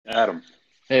Adam.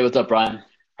 Hey, what's up, Brian?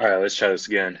 All right, let's try this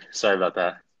again. Sorry about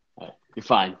that. You're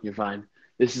fine. You're fine.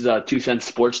 This is 2 Cents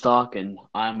Sports Talk, and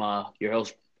I'm your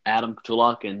host, Adam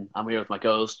Tullock, and I'm here with my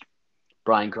co-host,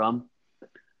 Brian Crum.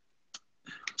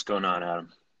 What's going on, Adam?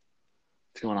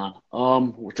 What's going on?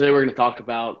 Today we're going to talk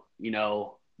about, the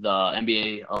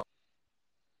NBA. We're going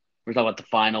to talk about the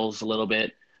finals a little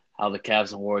bit, how the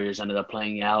Cavs and Warriors ended up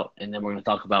playing out, and then we're going to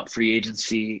talk about free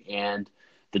agency and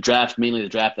the draft, mainly the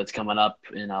draft that's coming up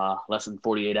in less than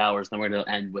 48 hours. Then we're going to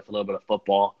end with a little bit of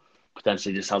football,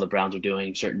 potentially just how the Browns are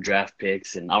doing, certain draft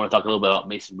picks, and I want to talk a little bit about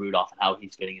Mason Rudolph and how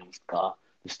he's getting in with the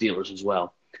Steelers as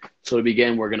well. So to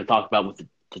begin, we're going to talk about with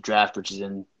the draft, which is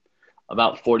in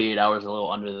about 48 hours, a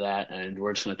little under that, and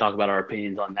we're just going to talk about our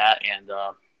opinions on that and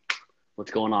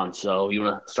what's going on. So you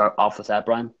want to start off with that,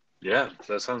 Brian? Yeah,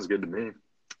 that sounds good to me.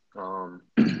 Um,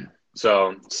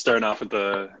 so starting off with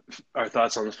our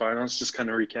thoughts on the finals, just kind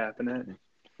of recapping it.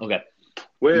 Okay.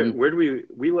 Where do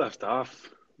we left off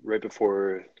right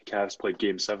before Cavs played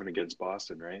Game 7 against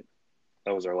Boston, right?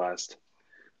 That was our last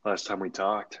time we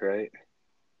talked, right?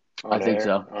 I On think air,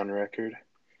 so. on record.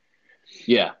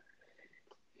 Yeah.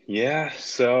 Yeah,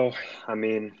 so I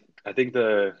mean, I think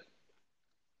the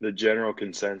general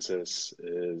consensus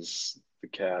is the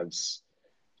Cavs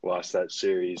lost that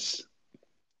series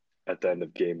at the end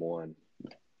of game one.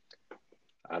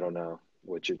 I don't know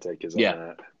what your take is on Yeah.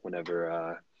 that.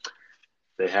 Whenever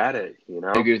they had it,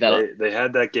 I agree with that. they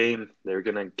had that game. They were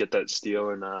gonna get that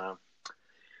steal in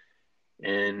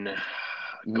Mhm.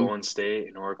 Golden State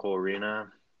in Oracle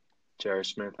Arena. J.R.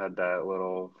 Smith had that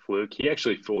little fluke. He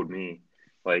actually fooled me.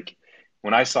 Like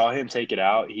when I saw him take it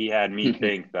out, he had me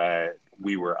think that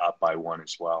we were up by one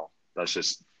as well. That's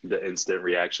just the instant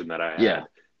reaction that I Yeah. had.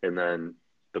 And then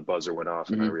the buzzer went off,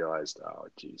 and I Hmm. realized, oh,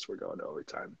 geez, we're going to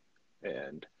overtime.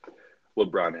 And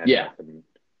LeBron had Yeah. nothing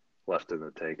left in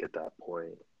the tank at that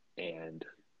point. And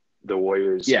the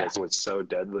Warriors, Yeah. that's what's so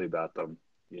deadly about them.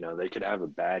 They could have a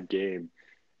bad game,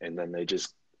 and then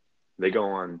they go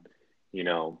on, you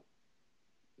know,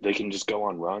 they can just go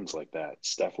on runs like that.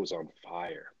 Steph was on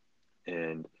fire.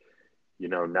 And,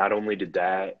 not only did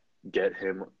that get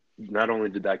them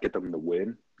the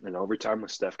win in overtime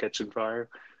with Steph catching fire,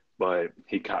 but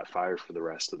he caught fire for the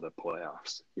rest of the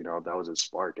playoffs. That was his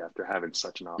spark after having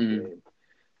such an off Hmm. game.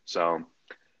 So,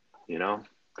 you know,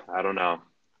 I don't know.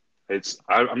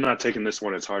 I'm not taking this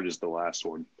one as hard as the last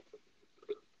one.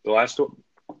 The last year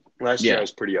I Yeah.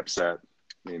 was pretty upset.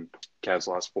 I mean, Cavs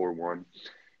lost 4-1,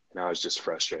 and I was just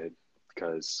frustrated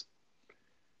because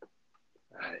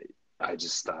I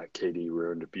just thought KD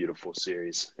ruined a beautiful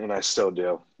series, and I still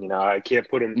do. I Hmm. can't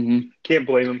blame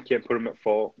him, can't put him at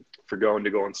fault for going to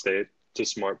Golden State. It's a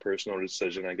smart personal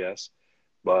decision, I guess,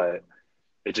 but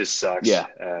it just sucks Yeah.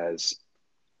 as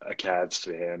a Cavs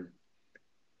fan,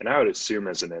 and I would assume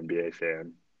as an NBA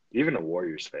fan, even a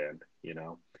Warriors fan,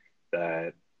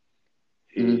 that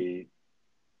Hmm. he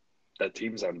that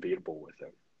team's unbeatable with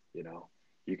him. You know,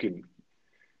 you could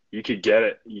you could get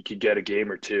it. You could get a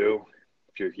game or two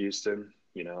if you're Houston.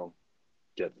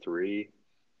 Get three,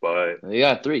 but They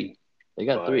got three. They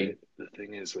got but three. the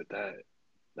thing is with that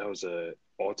was a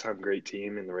all-time great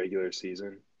team in the regular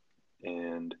season,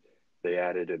 and they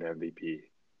added an MVP,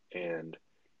 and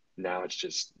now it's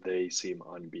just they seem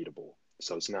unbeatable.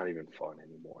 So it's not even fun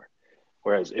anymore.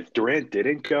 Whereas if Durant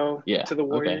didn't go Yeah. to the Okay.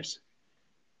 Warriors,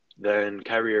 then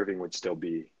Kyrie Irving would still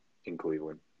be in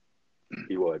Cleveland.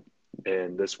 He would.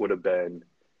 And this would have been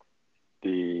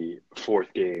the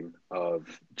fourth game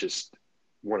of just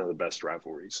one of the best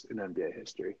rivalries in NBA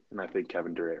history. And I think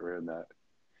Kevin Durant ruined that.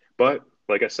 But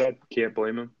like I said, can't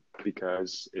blame him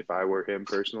because if I were him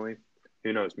personally,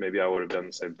 who knows? Maybe I would have done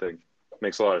the same thing.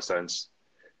 Makes a lot of sense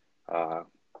uh,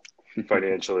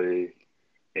 financially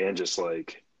and just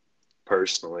like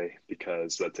personally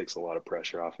because that takes a lot of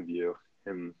pressure off of you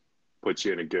and puts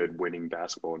you in a good winning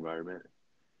basketball environment.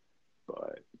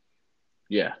 But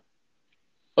Yeah.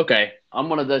 Okay. I'm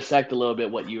gonna dissect a little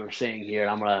bit what you were saying here,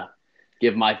 and I'm gonna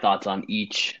give my thoughts on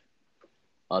each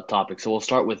topic. So we'll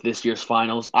start with this year's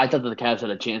finals. I thought that the Cavs had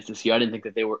a chance this year. I didn't think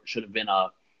that they were should have been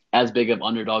as big of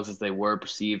underdogs as they were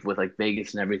perceived with like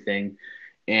Vegas and everything.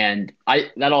 And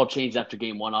I that all changed after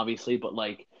game one, obviously. But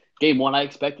like game one, I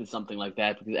expected something like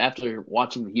that because after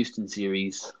watching the Houston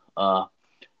series, I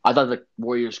thought the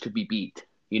Warriors could be beat.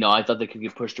 I thought they could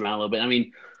get pushed around a little bit. I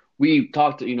mean, we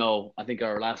talked, I think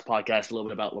our last podcast a little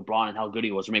bit about LeBron and how good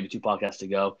he was, or maybe two podcasts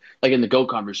ago, like in the GOAT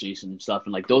conversation and stuff.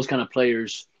 And like those kind of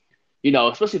players,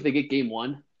 especially if they get game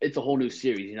one, it's a whole new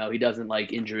series. He doesn't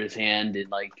like injure his hand and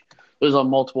like there's a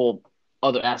multiple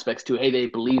other aspects to it. Hey, they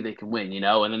believe they can win,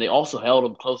 and then they also held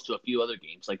them close to a few other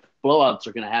games. Like blowouts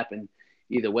are going to happen,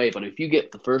 either way. But if you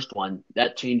get the first one,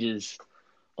 that changes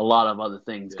a lot of other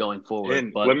things Yeah. going forward.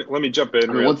 And But let me jump in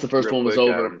I mean, once the first real one was quick,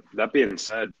 over, Adam. That being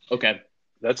said, okay,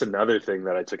 that's another thing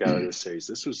that I took out of this series.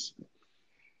 This was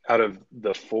out of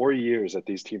the 4 years that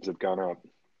these teams have gone up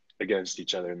against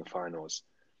each other in the finals.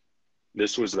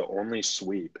 This was the only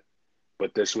sweep,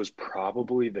 but this was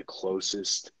probably the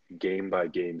closest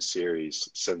game-by-game series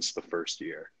since the first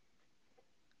year.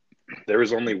 There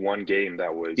was only one game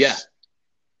that was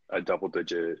a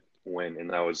double-digit win, and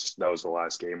that was the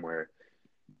last game where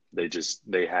they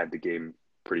had the game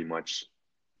pretty much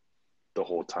the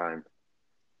whole time.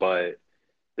 But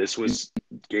this was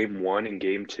game 1 and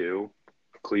game 2.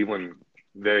 Cleveland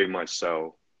very much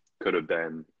so could have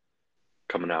been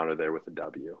coming out of there with a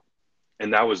W.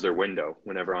 And that was their window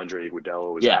whenever Andre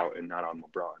Iguodala was out and not on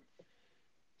LeBron.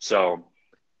 So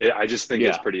I just think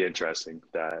it's pretty interesting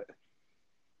that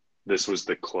this was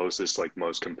the closest, like,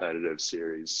 most competitive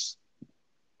series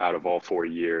out of all 4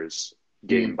 years,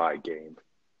 game by game,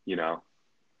 you know?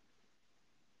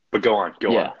 But go on.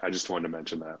 I just wanted to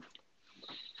mention that.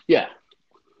 Yeah.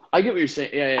 I get what you're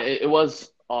saying. Yeah, it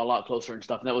was a lot closer and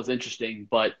stuff, and that was interesting.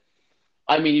 But,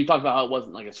 I mean, you talked about how it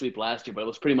wasn't like a sweep last year, but it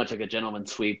was pretty much like a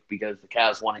gentleman's sweep because the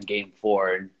Cavs won in game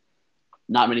 4, and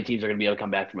not many teams are going to be able to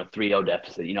come back from a 3-0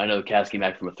 deficit. You know, I know the Cavs came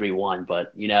back from a 3-1,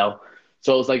 but, you know,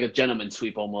 so it was like a gentleman's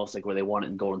sweep almost, like where they won it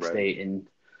in Golden State. And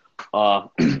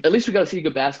at least we got to see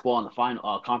good basketball in the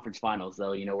final conference finals,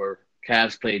 though, you know, where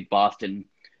Cavs played Boston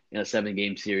in a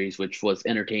 7-game series, which was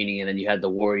entertaining. And then you had the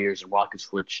Warriors and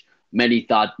Rockets, which many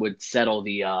thought would settle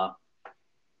the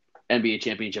NBA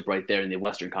championship right there in the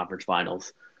Western Conference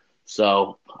Finals.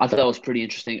 So I thought that was pretty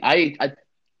interesting. I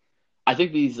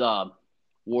think these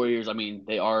Warriors, I mean,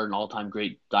 they are an all-time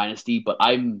great dynasty, but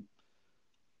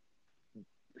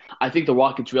I think the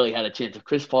Rockets really had a chance. If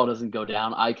Chris Paul doesn't go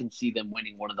down, I can see them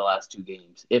winning one of the last 2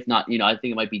 games. If not, you know, I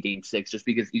think it might be game 6 just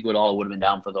because Iguodala would have been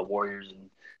down for the Warriors.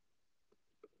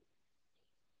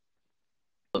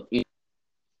 And you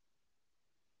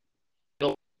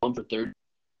know, 1 for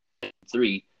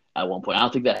 33 at one point. I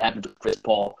don't think that happens with Chris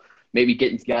Paul. Maybe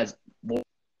getting guys more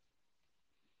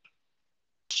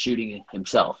shooting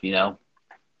himself, you know.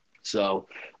 So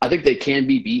I think they can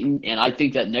be beaten. And I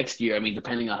think that next year, I mean,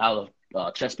 depending on how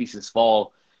the chess pieces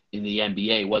fall in the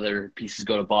NBA, whether pieces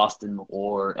go to Boston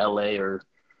or LA or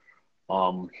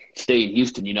stay in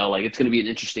Houston, you know, like it's going to be an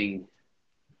interesting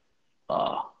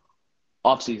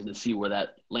offseason to see where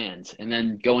that lands. And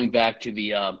then going back to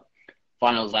the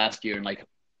finals last year and, like,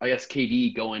 I guess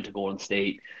KD going to Golden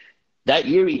State, that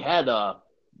year he had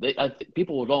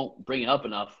people don't bring it up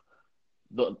enough.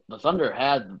 The Thunder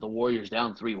had the Warriors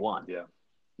down 3-1. Yeah.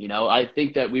 You know, I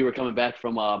think that we were coming back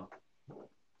from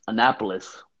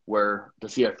Annapolis to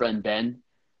see our friend Ben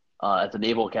at the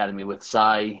Naval Academy with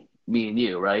Cy, me, and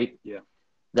you, right? Yeah.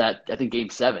 That, I think, game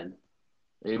 7.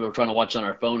 We were trying to watch on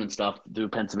our phone and stuff through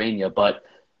Pennsylvania. But,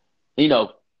 you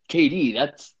know, KD,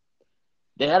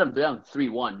 they had him down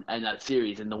 3-1 in that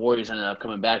series, and the Warriors ended up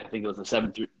coming back. I think it was a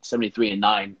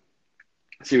 73-9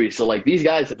 series. So, like, these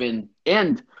guys have been –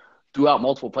 and throughout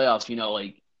multiple playoffs, you know,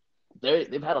 like,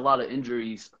 they've had a lot of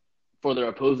injuries for their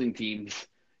opposing teams.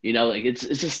 You know, like, it's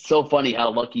just so funny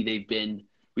how lucky they've been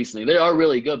recently. They are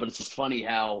really good, but it's just funny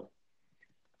how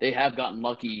they have gotten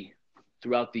lucky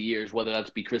throughout the years, whether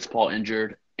that's be Chris Paul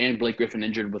injured and Blake Griffin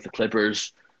injured with the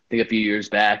Clippers, I think a few years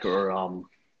back, or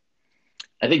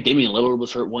I think Damian Lillard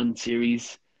was hurt one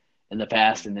series in the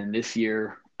past, and then this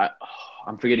year,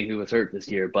 I'm forgetting who was hurt this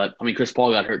year, but I mean, Chris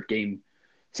Paul got hurt game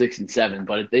 6 and 7,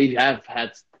 but they have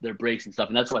had their breaks and stuff,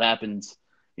 and that's what happens,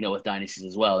 you know, with dynasties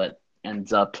as well. That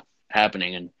ends up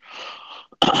happening, and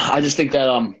I just think that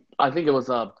I think it was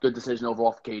a good decision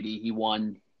overall for KD. He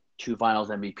won 2 Finals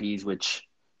MVPs, which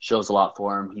shows a lot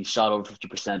for him. He shot over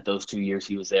 50% those 2 years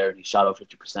he was there. He shot over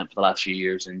 50% for the last few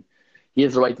years, and he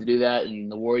has the right to do that.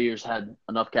 And the Warriors had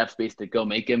enough cap space to go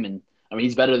make him. And I mean,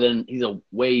 he's a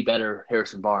way better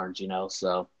Harrison Barnes, you know.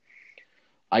 So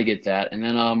I get that. And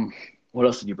then what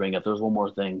else did you bring up? There was one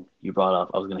more thing you brought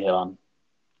up I was going to hit on.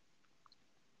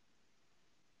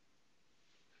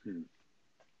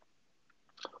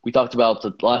 We talked about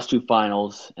the last 2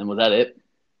 finals, and was that it?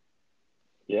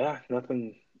 Yeah,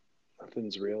 nothing's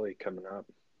really coming up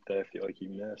that I feel like you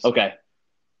missed. Okay.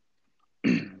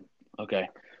 Okay.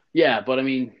 Yeah, but I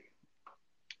mean,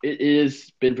 it has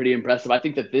been pretty impressive. I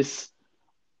think that this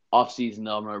offseason,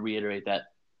 though, I'm going to reiterate that,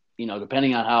 you know,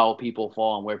 depending on how people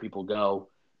fall and where people go,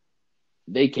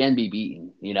 they can be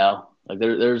beaten, you know. Like,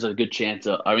 there's a good chance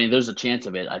there's a chance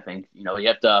of it, I think. You know,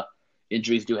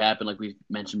 injuries do happen, like we've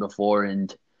mentioned before,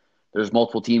 and there's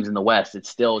multiple teams in the West. It's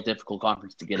still a difficult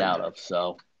conference to get out of,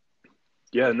 so.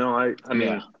 Yeah, no, I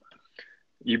mean,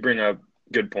 you bring up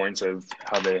good points of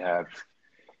how they have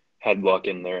had luck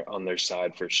in their on their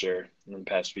side for sure in the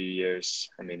past few years.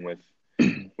 I mean,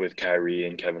 with Kyrie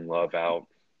and Kevin Love out,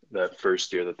 that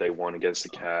first year that they won against the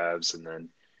Cavs, and then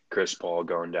Chris Paul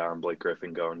going down, Blake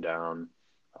Griffin going down,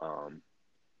 um,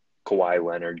 Kawhi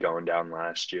Leonard going down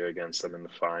last year against them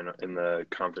in the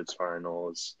conference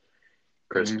finals.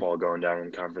 Chris Hmm. Paul going down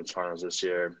in conference finals this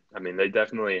year. I mean, they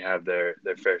definitely have their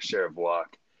fair share of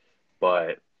luck,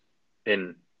 but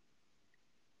in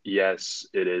yes,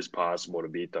 it is possible to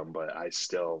beat them, but I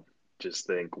still just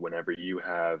think whenever you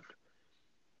have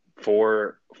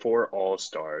four all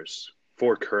stars,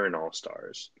 four current all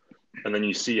stars, and then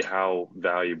you see how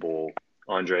valuable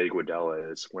Andre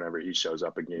Iguodala is whenever he shows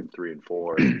up in game 3 and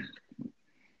 4.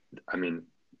 I mean,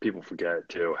 people forget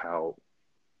too how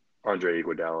Andre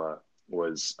Iguodala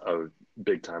was a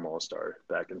big time all star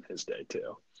back in his day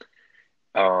too.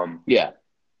 Um, Yeah,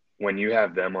 when you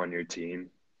have them on your team,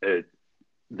 it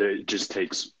just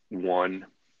takes one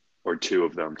or two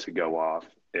of them to go off,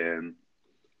 and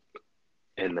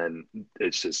then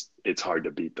it's hard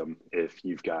to beat them if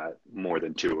you've got more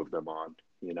than two of them on,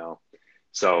 you know.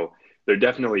 So they're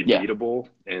definitely yeah, beatable,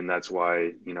 and that's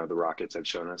why the Rockets have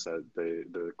shown us that they're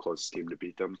the closest team to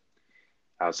beat them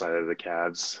outside of the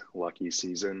Cavs' lucky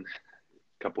season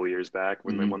a couple of years back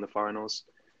when they hmm, won the finals,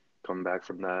 coming back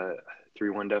from that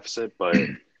 3-1 deficit. But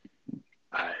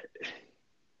I,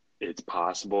 it's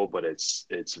possible, but it's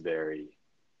very,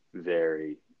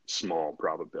 very small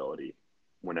probability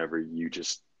whenever you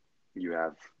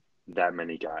have that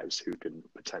many guys who can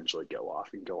potentially go off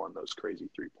and go on those crazy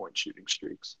 3-point shooting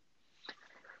streaks.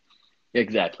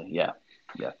 exactly. Yeah,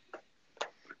 yeah,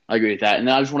 I agree with that. And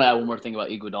then I just want to add one more thing about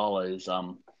Iguodala is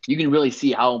you can really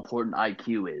see how important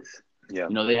IQ is. Yeah.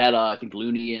 They had I think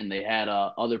Looney and they had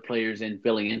other players in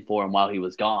filling in for him while he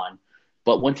was gone.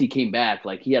 But once he came back,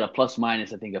 like he had a plus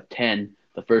minus I think of 10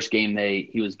 the first game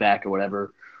he was back or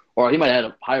whatever, or he might have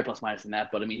had a higher plus minus than that.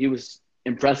 But I mean, he was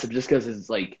impressive just because his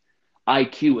like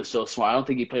IQ was so smart. I don't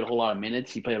think he played a whole lot of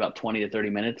minutes. He played about 20 to 30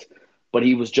 minutes, but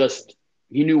he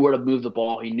knew where to move the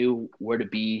ball. He knew where to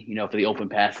be, for the open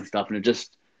pass and stuff. And it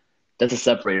just that's a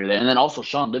separator there. And then also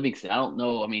Sean Livingston. I don't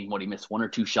know. I mean, what he missed one or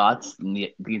two shots in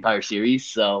the entire series.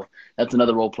 So that's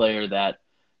another role player that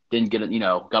didn't get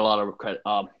got a lot of credit.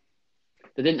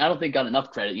 That didn't I don't think got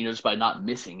enough credit. Just by not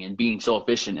missing and being so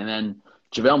efficient. And then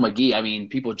JaVale McGee. I mean,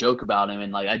 people joke about him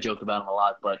and like I joke about him a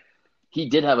lot, but he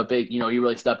did have a big. He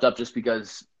really stepped up just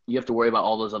because you have to worry about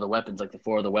all those other weapons, like the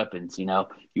four other weapons. You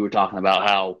were talking about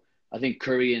how I think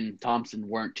Curry and Thompson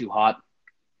weren't too hot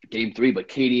game three, but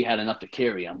KD had enough to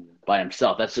carry him by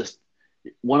himself. That's just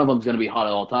one of them's going to be hot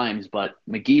at all times. But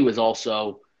McGee was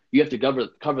also you have to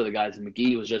cover the guys, and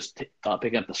McGee was just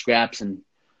picking up the scraps and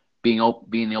being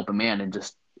the open man and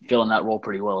just filling that role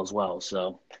pretty well as well.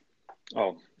 So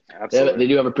Oh, they absolutely.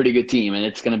 do have a pretty good team, and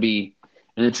it's going to be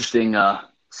an interesting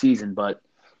season. But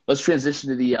let's transition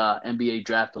to the NBA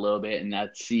draft a little bit, and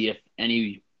let's see if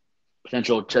any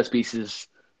potential chess pieces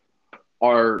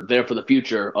are there for the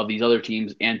future of these other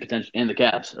teams and potential and the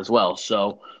Cavs as well.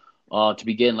 So to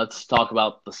begin, let's talk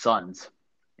about the Suns,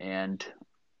 and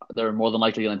they're more than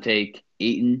likely going to take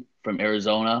Ayton from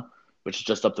Arizona, which is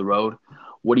just up the road.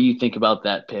 What do you think about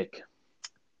that pick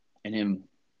and him?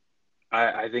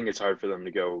 I think it's hard for them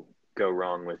to go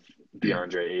wrong with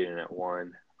DeAndre Ayton at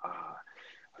one. Uh,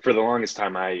 for the longest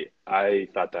time, I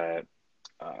thought that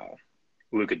uh,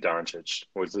 Luka Doncic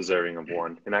was deserving of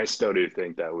one, and I still do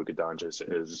think that Luka Doncic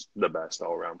is the best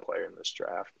all around player in this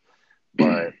draft.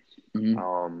 But Mhm.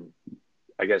 um,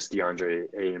 I guess DeAndre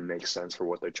Ayton makes sense for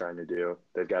what they're trying to do.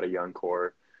 They've got a young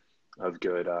core of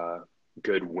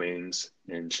good wings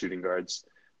and shooting guards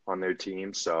on their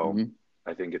team, so Mhm.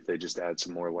 I think if they just add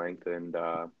some more length and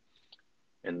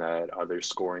that other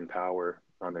scoring power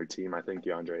on their team, I think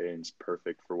DeAndre Ayton's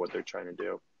perfect for what they're trying to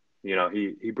do.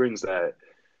 He brings that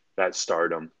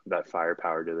stardom, that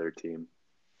firepower to their team.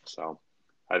 So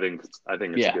I think it's a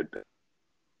Yeah. good pick.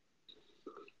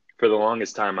 For the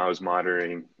longest time, I was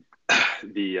monitoring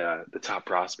the top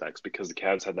prospects because the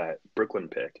Cavs had that Brooklyn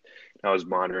pick. I was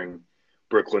monitoring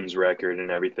Brooklyn's record and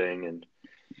everything, and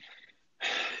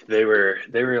they were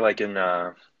like in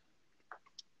the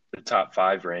top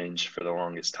five range for the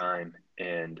longest time,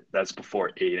 and that's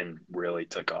before Aiden really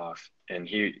took off. And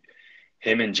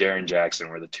him and Jaren Jackson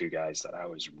were the two guys that I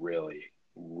was really,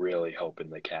 really hoping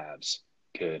the Cavs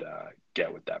could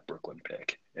get with that Brooklyn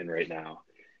pick. And right now,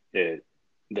 it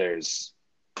there's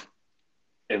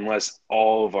unless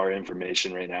all of our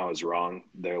information right now is wrong,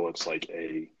 there looks like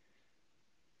a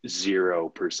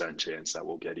 0% chance that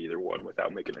we'll get either one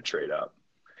without making a trade up.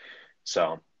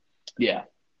 So Yeah.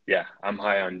 Yeah, I'm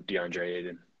high on DeAndre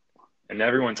Ayton. And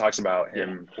everyone talks about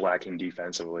him lacking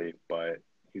defensively, but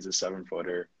he's a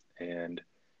 7-footer. And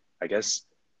I guess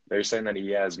they're saying that he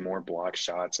has more block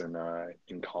shots in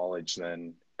college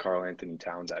than Karl Anthony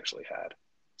Towns actually had.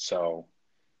 So,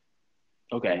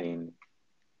 I Okay. mean,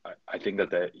 I think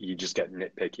that you just get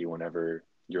nitpicky whenever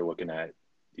you're looking at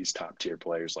these top tier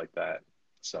players like that.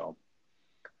 So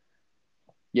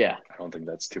Yeah. I don't think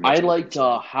that's too I much of a liked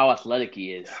concern. how athletic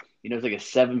he is. You know, he's like a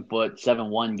 7 foot,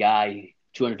 7'1" guy,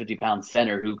 250-pound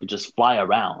center who could just fly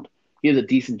around. He has a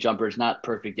decent jumper. It's not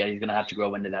perfect yet. He's going to have to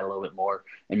grow into that a little bit more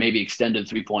and maybe extend the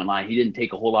 3-point line. He didn't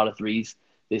take a whole lot of threes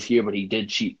this year, but he did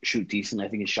shoot decent. I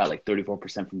think he shot like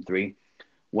 34% from three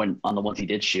when on the ones he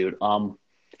did shoot.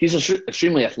 He's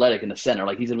extremely athletic in the center.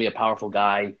 Like he's going to be a powerful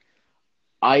guy.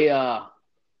 I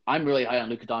I'm really high on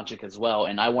Luka Doncic as well,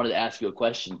 and I wanted to ask you a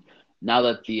question. Now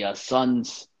that the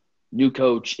Suns' new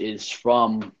coach is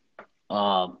from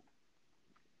um,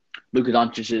 Luka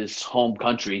Doncic's home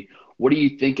country, what do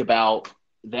you think about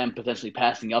them potentially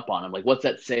passing up on him? Like, what's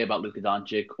that say about Luka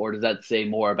Doncic, or does that say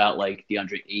more about like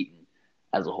DeAndre Ayton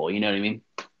as a whole? You know what I mean?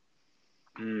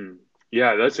 Mm.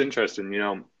 Yeah, that's interesting.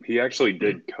 He actually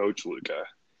did coach Luca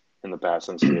in the past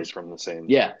since he is from the same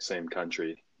Yeah. same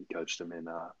country. He coached him in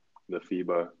the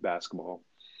FIBA basketball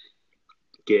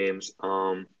games.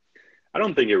 I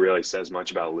don't think it really says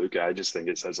much about Luca. I just think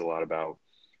it says a lot about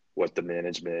what the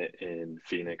management in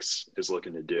Phoenix is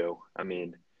looking to do. I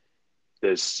mean,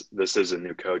 this is a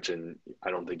new coach, and I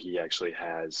don't think he actually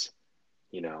has,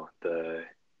 the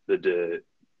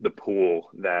the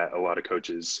pool that a lot of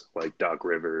coaches like Doc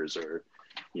Rivers or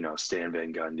Stan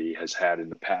Van Gundy has had in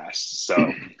the past.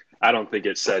 So I don't think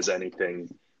it says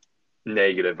anything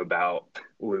negative about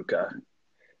Luca.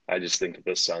 I just think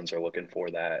the Suns are looking for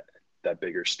that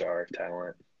bigger star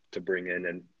talent to bring in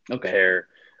and Okay. pair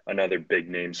another big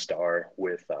name star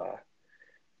with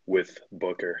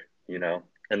Booker,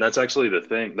 And that's actually the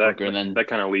thing that Booker, and then that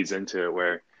kind of leads into it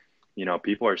where,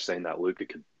 people are saying that Luka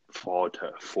could fall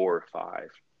to 4 or 5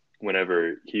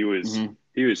 whenever mhm.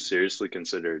 he was seriously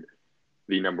considered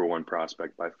the number one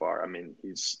prospect by far. I mean,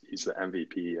 he's the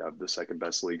MVP of the second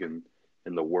best league in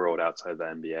the world outside the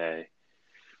NBA.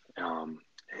 Um,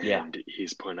 Yeah. and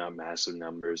he's putting up massive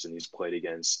numbers, and he's played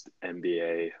against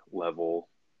NBA level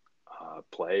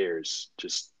players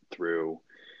just through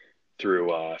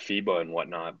FIBA and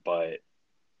whatnot. But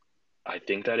I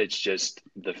think that it's just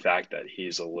the fact that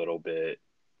he's a little bit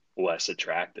less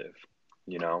attractive,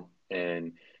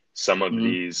 and Mhm. some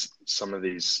of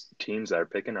these teams that are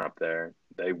picking up there,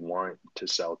 they want to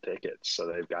sell tickets, so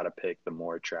they've got to pick the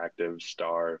more attractive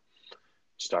star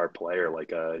player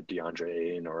like a DeAndre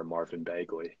Ayton or a Marvin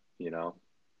Bagley.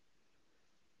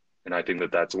 And I think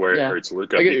that that's where it Yeah. hurts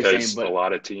Luca I get what you're saying, because a but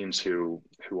lot of teams who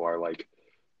are like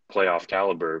playoff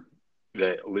caliber,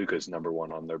 that Luca's number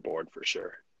one on their board for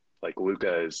sure. Like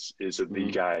Luca is the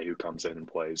mhm. guy who comes in and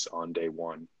plays on day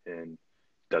one and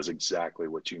does exactly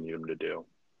what you need him to do.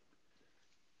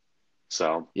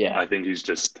 So Yeah. I think he's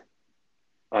just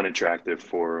unattractive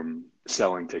from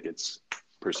selling tickets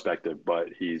perspective,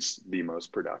 but he's the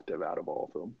most productive out of all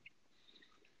of them.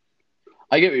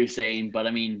 I get what you're saying, but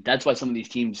I mean that's why some of these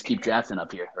teams keep drafting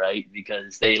up here, right?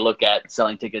 Because they look at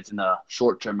selling tickets in the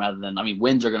short term rather than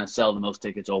wins are going to sell the most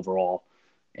tickets overall.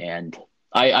 And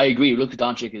I agree. Luka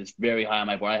Doncic is very high on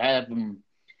my board. I have him.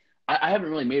 I haven't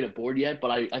really made a board yet, but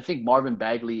I think Marvin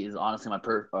Bagley is honestly my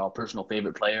personal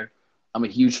favorite player. I'm a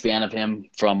huge fan of him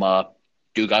from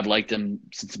Duke. I've liked him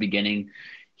since the beginning.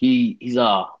 He's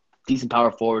a decent power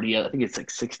forward. I think it's like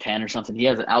 6'10" or something. He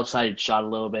has an outside shot a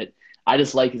little bit. I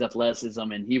just like his athleticism,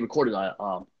 and he recorded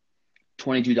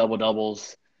 22 double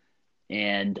doubles,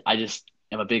 and I just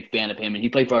am a big fan of him. And he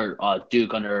played for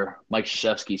Duke under Mike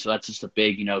Krzyzewski, so that's just a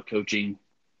big coaching.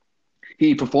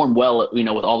 He performed well, with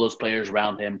all those players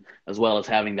around him, as well as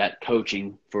having that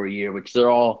coaching for a year, which they're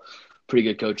all pretty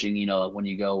good coaching, when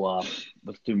you go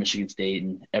through Michigan State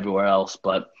and everywhere else.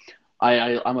 But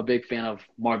I'm a big fan of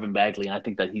Marvin Bagley, and I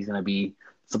think that he's going to be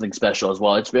something special as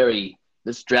well.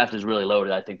 This draft is really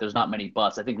loaded. I think there's not many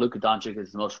busts. I think Luka Doncic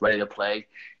is the most ready to play,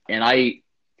 and I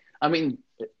mean,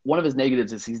 one of his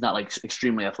negatives is he's not like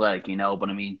extremely athletic, but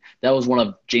I mean, that was one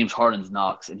of James Harden's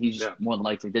knocks, and he's Yeah. more than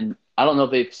likely didn't. I don't know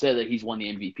if they've said that he's won the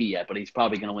MVP yet, but he's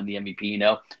probably going to win the MVP.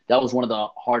 That was one of the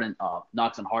Harden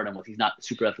knocks on Harden was he's not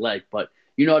super athletic, but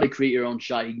you know how to create your own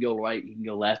shot. He can go right, he can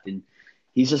go left, and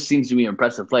he just seems to be an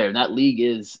impressive player. And that league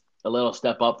is a little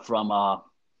step up from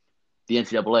the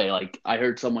NCAA. Like I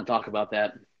heard someone talk about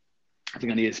that, I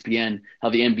think on ESPN, how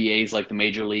the NBA is like the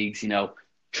major leagues.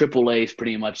 Triple A is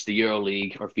pretty much the Euro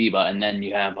League or FIBA, and then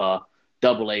you have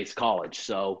double A is college.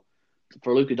 So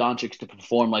for Luka Doncic to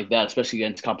perform like that, especially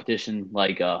against competition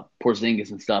like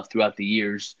Porzingis and stuff throughout the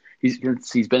years. He's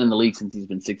been in the league since he's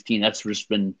been 16. That's just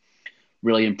been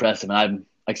really impressive, and I'm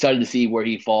excited to see where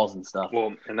he falls and stuff.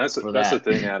 Well, and that's for the that.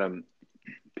 thing, Adam.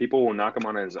 People will knock him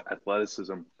on his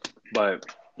athleticism, but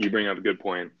you bring up a good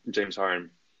point. James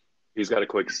Harden, he's got a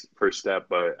quick first step,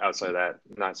 but outside of that,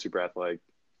 not super athletic.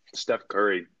 Steph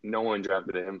Curry, no one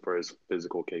drafted him for his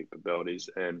physical capabilities,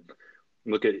 and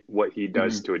look at what he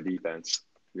does to a defense.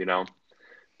 You know,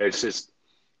 it's just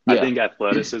I think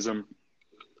athleticism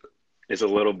is a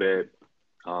little bit.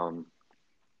 I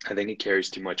think it carries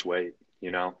too much weight.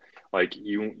 You know, like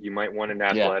you might want an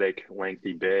athletic,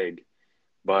 lengthy big,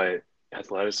 but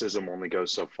athleticism only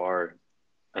goes so far,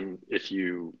 and if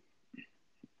you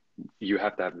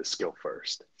have to have the skill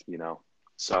first. You know,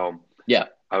 so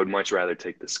I would much rather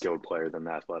take the skilled player than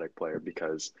the athletic player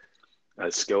because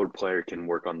a skilled player can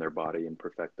work on their body and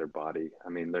perfect their body. I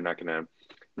mean, they're not going to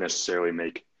necessarily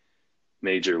make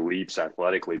major leaps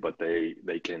athletically, but they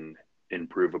can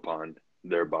improve upon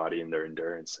their body and their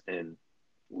endurance. And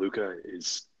Luka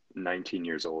is 19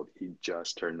 years old. He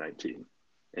just turned 19,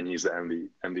 and he's the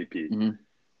MVP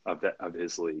of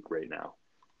his league right now.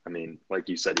 I mean, like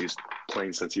you said, he was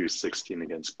playing since he was 16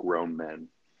 against grown men.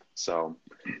 So,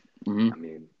 I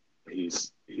mean,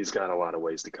 he's got a lot of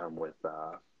ways to come with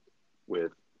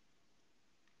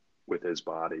his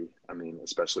body. I mean,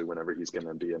 especially whenever he's going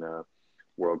to be in a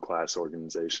world-class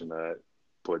organization that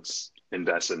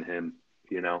invests in him,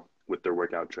 you know, with their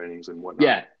workout trainings and whatnot.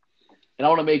 Yeah. And I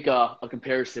want to make a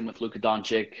comparison with Luka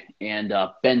Doncic and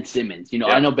Ben Simmons. You know,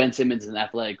 I know Ben Simmons is an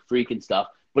athletic freak and stuff,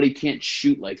 but he can't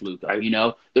shoot like Luka. You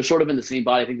know, they're sort of in the same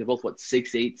body. I think they're both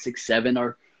 6'8", 6'7",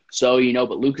 or so. You know,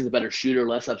 but Luka's a better shooter,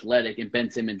 less athletic, and Ben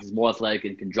Simmons is more athletic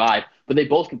and can drive. But they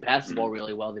both can pass the ball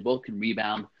really well. They both can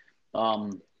rebound.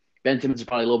 Ben Simmons is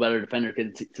probably a little better defender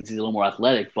since he's a little more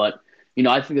athletic. But you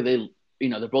know, I think that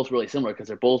they're both really similar because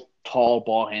they're both tall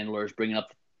ball handlers, bringing up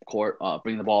the court,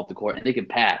 bringing the ball up the court, and they can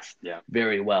pass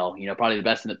very well. You know, probably the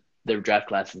best in their draft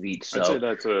classes each. So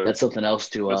I'd say that's something else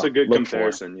to that's a good look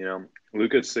comparison. For. You know,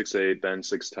 Luka's 6'8", Ben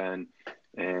 6'10",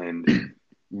 and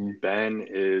Ben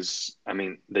is. I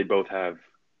mean, they both have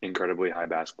incredibly high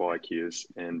basketball IQs,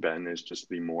 and Ben is just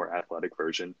the more athletic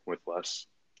version with less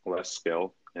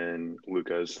skill, and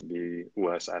Luka's the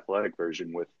less athletic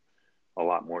version with a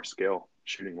lot more skill,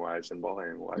 shooting wise and ball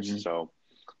handling wise. So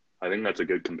I think that's a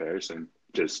good comparison.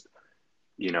 Just,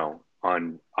 you know,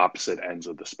 on opposite ends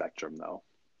of the spectrum, though.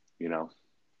 You know.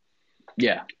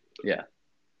 Yeah.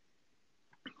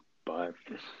 But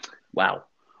wow.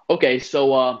 Okay,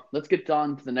 so let's get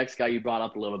on to the next guy you brought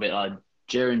up a little bit,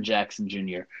 Jaren Jackson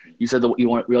Jr. You said that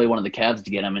you really wanted the Cavs to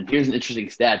get him, and here's an interesting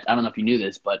stat. I don't know if you knew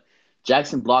this, but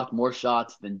Jackson blocked more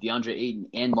shots than DeAndre Ayton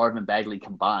and Marvin Bagley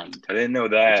combined. I didn't know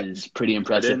that. Which is pretty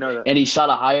impressive. I didn't know that. And he shot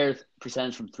a higher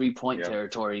percentage from three-point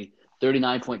territory,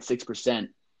 39.6%,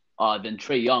 than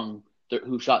Trae Young,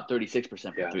 who shot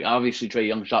 36% from three. Obviously, Trae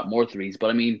Young shot more threes, but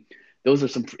I mean, those are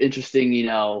some interesting, you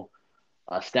know,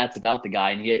 stats about the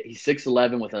guy. And he's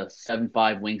 6'11" with a 7'5"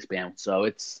 wingspan. So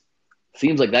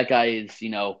seems like that guy is, you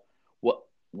know,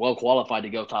 well qualified to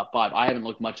go top 5. I haven't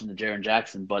looked much into Jaren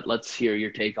Jackson, but let's hear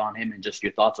your take on him and just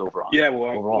your thoughts overall. Yeah,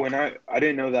 well, overall. When I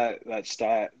didn't know that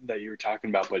stat that you were talking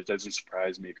about, but it doesn't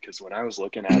surprise me because when I was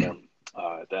looking at him,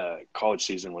 the college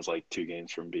season was like 2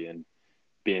 games from being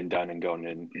done and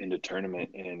going into tournament,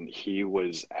 and he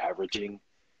was averaging,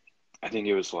 I think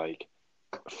it was like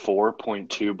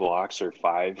 4.2 blocks or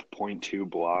 5.2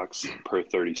 blocks per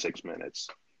 36 minutes,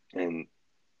 and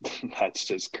that's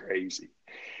just crazy.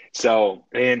 So,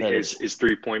 and his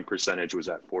 3-point percentage was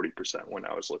at 40% when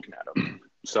I was looking at him.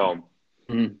 So,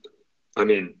 I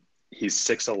mean, he's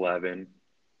 6'11",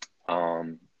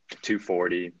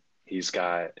 240. He's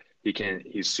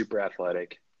super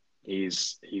athletic.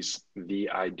 He's the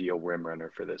ideal rim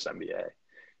runner for this NBA.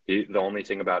 The only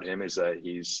thing about him is that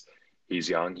he's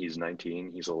young. He's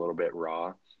 19. He's a little bit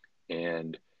raw,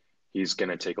 and he's going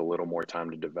to take a little more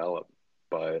time to develop.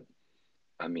 But,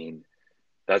 I mean,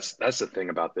 that's the thing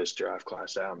about this draft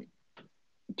class.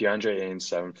 DeAndre Ayton's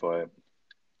 7 foot,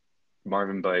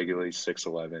 Marvin Bagley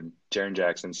 6'11", Jaren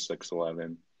Jackson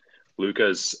 6'11",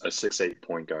 Luka's a 6'8"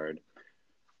 point guard,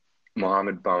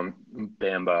 Mohamed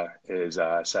Bamba is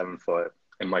 7 foot,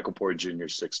 and Michael Porter Jr.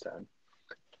 is 6'10",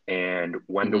 and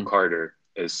Wendell Carter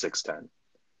is 6'10",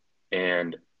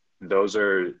 and those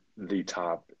are the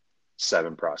top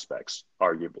 7 prospects,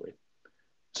 arguably.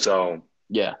 So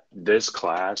this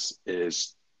class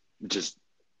is just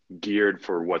geared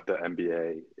for what the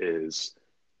NBA is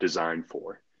designed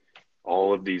for.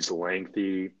 All of these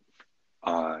lengthy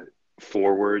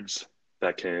forwards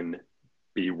that can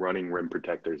be running rim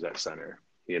protectors at center,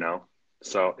 you know?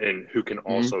 So, and who can Mhm.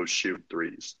 also shoot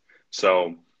threes.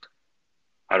 So,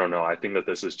 I don't know. I think that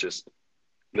this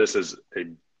is a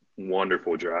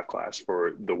wonderful draft class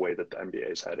for the way that the NBA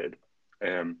is headed.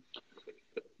 And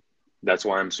that's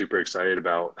why I'm super excited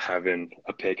about having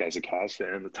a pick as a Cavs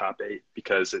fan in the top 8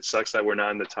 because it sucks that we're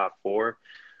not in the top 4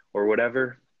 or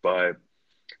whatever, but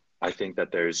I think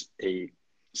that there's 8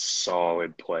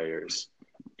 solid players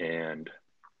and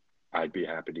I'd be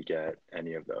happy to get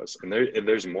any of those. And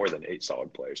there's more than 8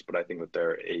 solid players, but I think that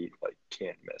there are 8 like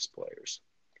can't miss players.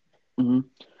 Mhm.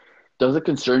 Does it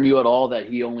concern you at all that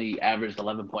he only averaged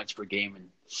 11 points per game and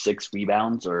 6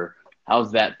 rebounds, or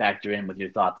how's that factor in with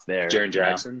your thoughts there? Jaren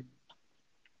Jackson?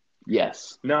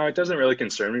 Yes. No, it doesn't really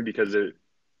concern me because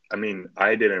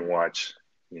I didn't watch,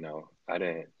 I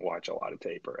didn't watch a lot of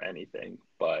tape or anything,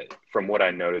 but from what I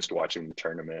noticed watching the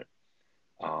tournament,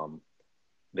 um,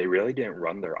 they really didn't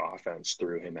run their offense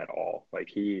through him at all. Like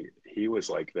he was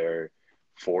like their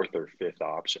fourth or fifth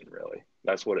option, really.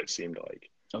 That's what it seemed like.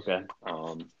 Okay.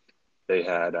 They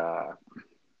had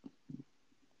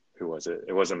who was it?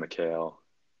 It wasn't McHale.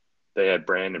 They had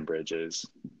Brandon Bridges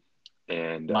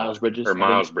and Miles or Bridges, I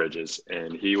Miles think. Bridges,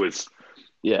 and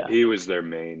Yeah. he was their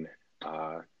main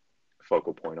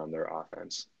focal point on their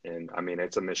offense. And I mean,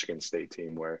 it's a Michigan State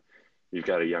team where you've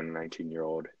got a young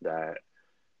 19-year-old that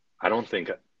I don't think,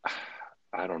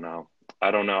 I don't know.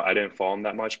 I don't know. I didn't follow him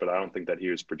that much, but I don't think that he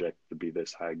was projected to be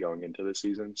this high going into the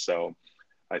season. So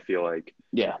I feel like,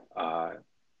 Yeah.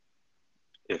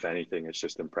 if anything, it's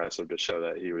just impressive to show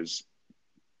that he was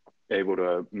able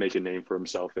to make a name for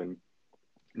himself and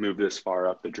move this far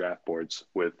up the draft boards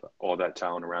with all that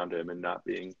talent around him and not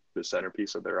being the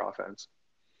centerpiece of their offense.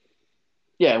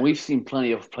 Yeah, we've seen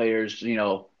plenty of players,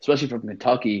 especially from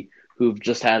Kentucky, who've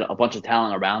just had a bunch of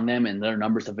talent around them, and their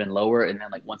numbers have been lower. And then,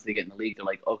 like once they get in the league, they're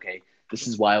like, okay, this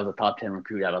is why I was a top 10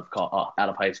 recruit out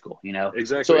of high school. So I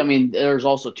Exactly. mean, there's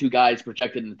also 2 guys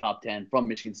projected in the top 10 from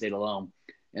Michigan State alone,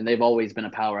 and they've always been a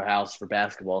powerhouse for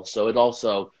basketball. So it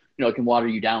also, it can water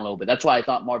you down a little bit. That's why I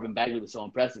thought Marvin Bagley was so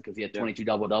impressive because he had Yeah, 22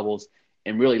 double doubles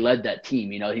and really led that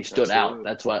team. He stood out. absolutely.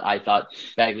 That's why I thought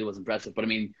Bagley was impressive. But I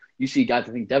mean, you see guys.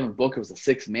 I think Devin Booker was the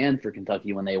 6th man for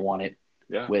Kentucky when they won it.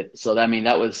 Yeah. So I mean,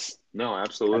 No, that's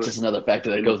absolutely. just another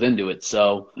factor that And goes into it.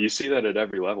 So you see that at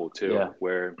every level too, yeah,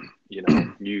 where,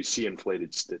 you see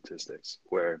inflated statistics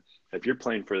where if you're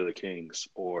playing for the Kings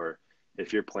or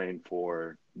if you're playing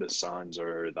for the Suns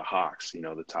or the Hawks,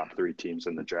 the top 3 teams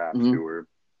in the draft mm-hmm. who were,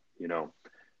 you know,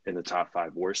 in the top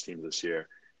 5 worst teams this year,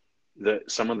 that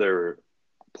some of their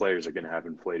players are going to have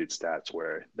inflated stats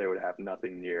where they would have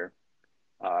nothing near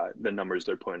the numbers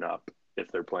they're putting up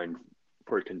if they're playing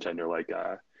for a contender like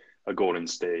a Golden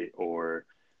State or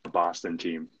a Boston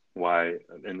team. Why?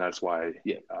 And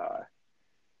Yeah,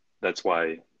 that's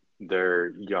why their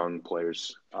young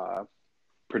players'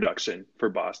 production for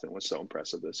Boston was so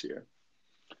impressive this year.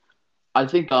 I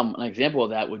think an example of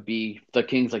that would be the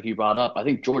Kings, like you brought up. I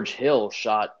think George Hill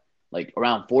shot like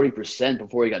around 40%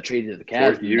 before he got traded to the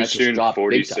Cavs, and He then was that just shooting dropped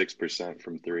big time. 46%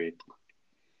 from 3.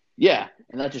 Yeah,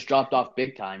 and that just dropped off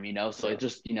big time. So Yeah. it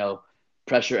just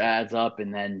pressure adds up,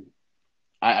 and then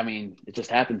I mean, it just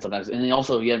happens sometimes. And he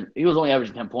was only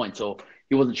averaging 10 points, so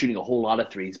he wasn't shooting a whole lot of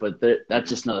threes. But that's Mm-hmm.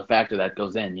 just another factor that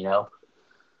goes in, Yeah.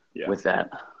 with that.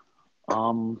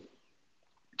 All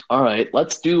right,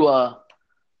 let's do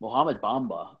Mohamed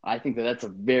Bamba. I think that's a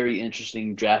very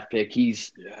interesting draft pick.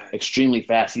 He's Yeah. extremely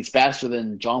fast. He's faster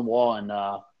than John Wall and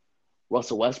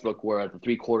Russell Westbrook were at the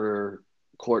 3/4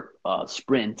 court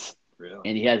sprint, Really.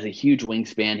 and he has a huge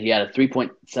wingspan. He had a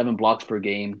 3.7 blocks per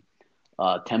game,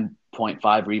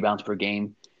 10.5 rebounds per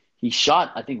game. He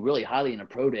shot, I think, really highly in a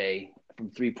pro day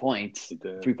from 3 points, He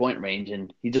did. 3-point range,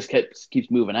 and he just keeps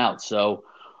moving out. So,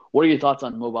 what are your thoughts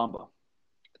on Mo Bamba?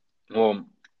 Well,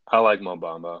 I like Mo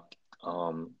Bamba.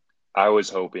 I was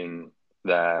hoping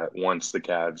that once the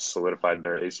Cavs solidified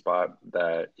their A spot,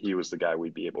 that he was the guy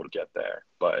we'd be able to get there.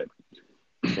 But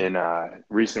in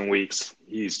recent weeks,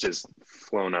 he's just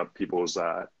flown up people's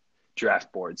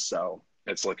draft boards, so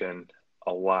it's looking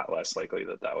a lot less likely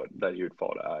that he would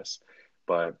fall to us.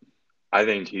 But I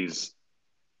think he's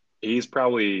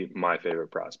probably my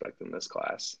favorite prospect in this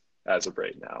class as of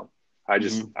right now.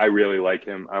 Mm-hmm. I really like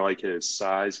him. I like his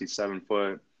size. He's 7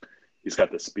 foot. He's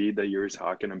got the speed that you were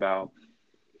talking about.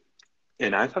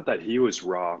 And I thought that he was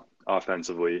raw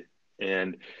offensively.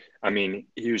 And I mean,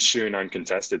 he was shooting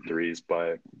uncontested threes,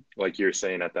 but like you were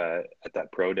saying at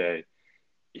that pro day,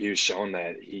 he was showing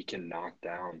that he can knock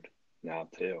down now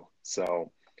too.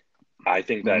 So I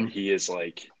think that Mm-hmm. he is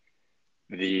like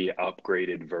the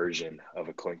upgraded version of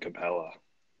a Clint Capella.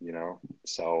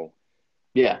 So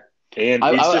Yeah. And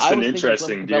I, he's I, just I an was thinking Clint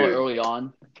interesting Capella dude. early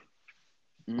on.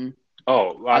 Mhm.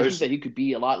 Oh, I I think was, that he could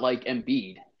be a lot like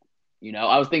Embiid.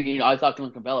 I was thinking, I thought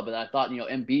Clint Capella, but I thought,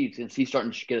 Embiid, since he's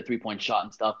starting to get a 3-point shot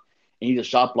and stuff, and he's a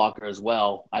shot blocker as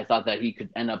well, I thought that he could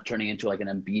end up turning into like an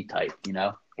Embiid type.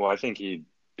 well, I think he'd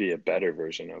be a better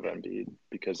version of Embiid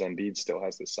because Embiid still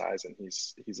has the size and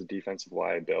he's a defensive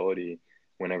liability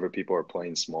whenever people are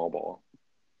playing small ball,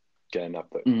 getting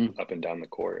Hmm. up and down the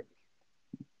court.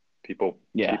 People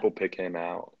Yeah, people pick him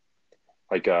out.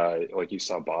 Like you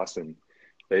saw Boston,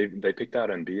 they picked out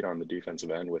Embiid on the defensive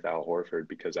end with Al Horford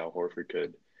because Al Horford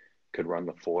could run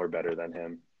the floor better than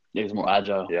him. he's more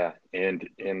agile. Yeah, and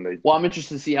they Well, I'm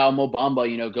interested to see how Mo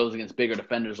Bamba, goes against bigger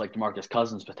defenders like DeMarcus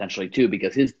Cousins potentially too,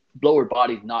 because his lower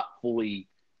body's not fully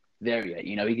there yet.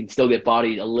 He can still get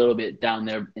bodied a little bit down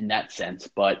there in that sense,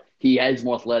 but he is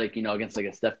more athletic, against like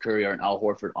a Steph Curry or an Al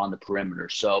Horford on the perimeter.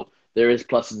 So there is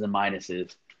pluses and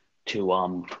minuses to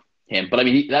him. But I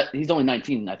mean, he's only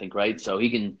 19, I think, right? So he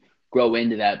can grow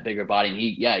into that bigger body. And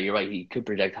yeah, you're right. He could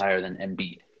project higher than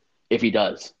Embiid if he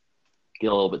does get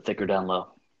a little bit thicker down low.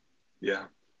 yeah.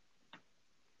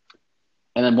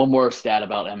 And then one more stat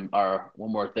about him, or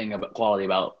one more thing about quality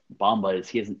about Bamba is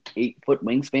he has an 8-foot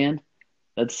wingspan.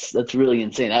 That's really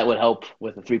insane. That would help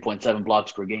with the 3.7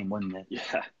 blocks per game, wouldn't it?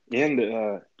 Yeah.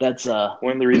 And That's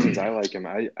one of the reasons I like him,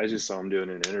 I just saw him doing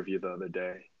an interview the other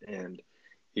day, and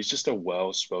he's just a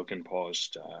well-spoken,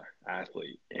 polished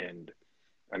athlete. And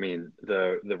I mean,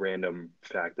 the random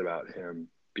fact about him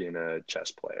being a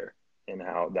chess player and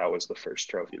how that was the first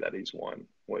trophy that he's won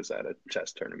was at a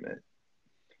chess tournament.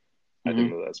 I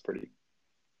think hmm that's pretty.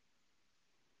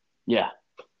 yeah,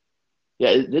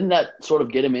 yeah. Didn't that sort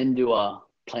of get him into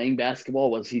playing basketball?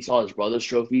 Was he saw his brother's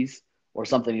trophies or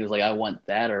something? He was like, I want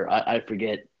that, or I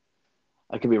forget.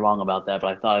 I could be wrong about that, but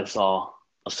I thought I saw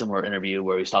a similar interview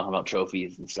where he's talking about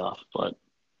trophies and stuff. But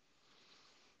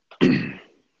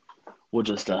we'll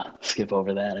just skip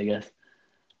over that, I guess.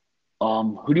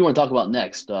 Who do you want to talk about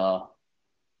next? Or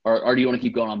do you want to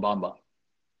keep going on Bamba?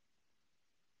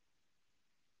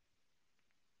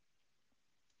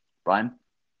 Brian?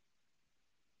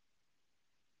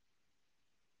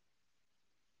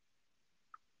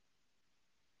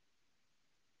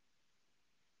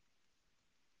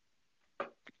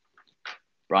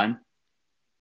 Brian?